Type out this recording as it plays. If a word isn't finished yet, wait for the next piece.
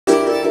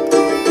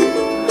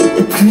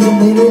Plus de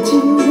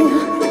mélodie,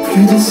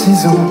 plus de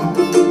saison.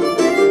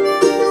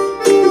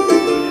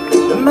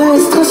 Le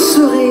maître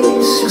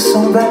sourit sur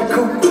son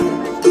balcon.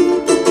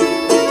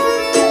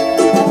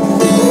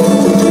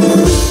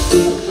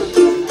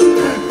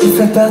 Il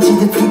fait partie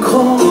des plus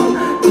grands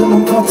de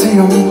mon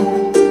panthéon.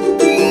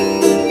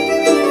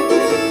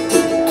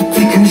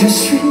 Depuis que je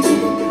suis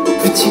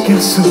petit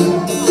garçon.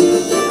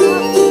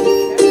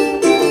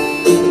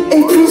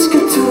 Et puisque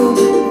tout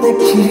n'est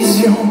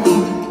qu'illusion,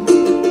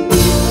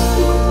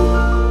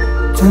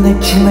 tout n'est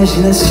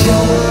qu'imagination.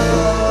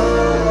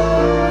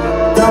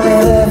 Dans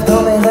mes rêves,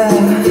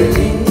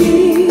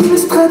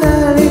 Estrada,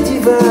 les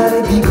divas,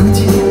 les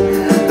bigoudis.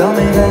 Dans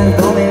mes rêves,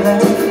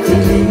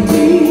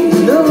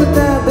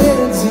 Lota,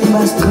 Bellezzi,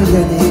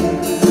 Mastroianni.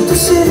 Tous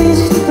ces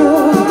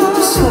visiteurs,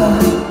 tout soir,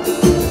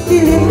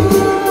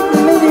 illumine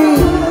mes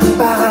nuits,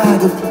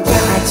 parade au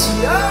paradis.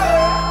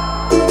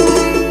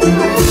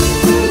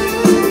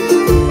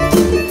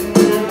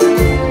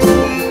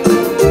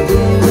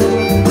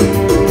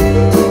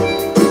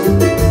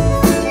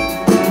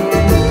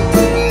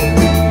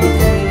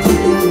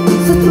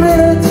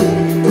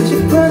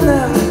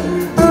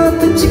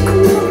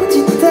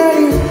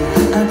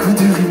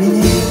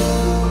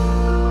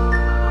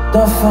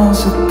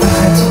 D'enfance au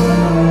paradis.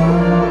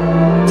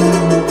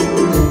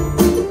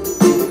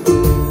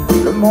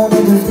 Le monde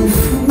est devenu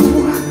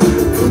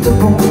fou de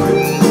bon.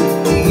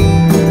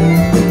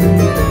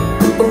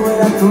 Où est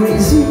la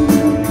poésie,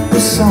 le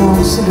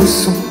sens et le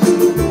son?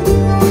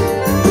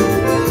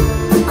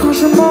 Quand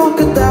je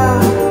manque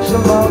d'art, je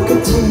manque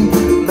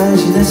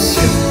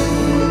d'imagination.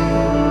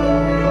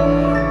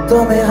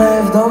 Dans mes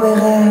rêves,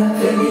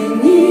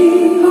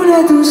 où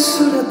la douce,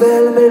 où la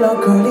belle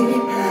mélancolie.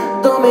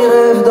 Dans mes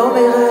rêves,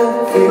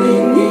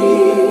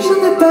 je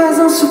n'ai pas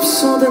un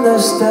soupçon de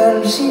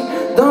nostalgie.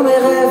 Dans mes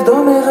rêves,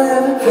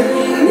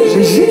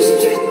 j'ai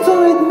juste 8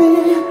 ans et demi.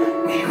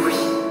 Mais oui.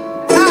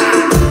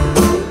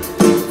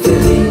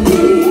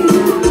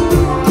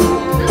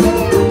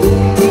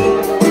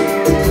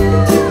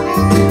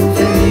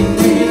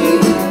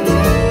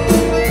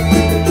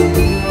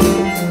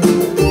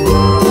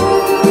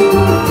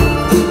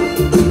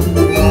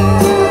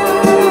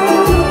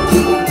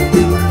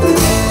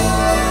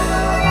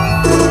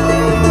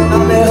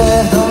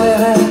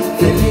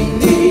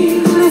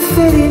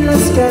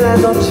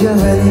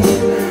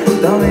 Giovanni.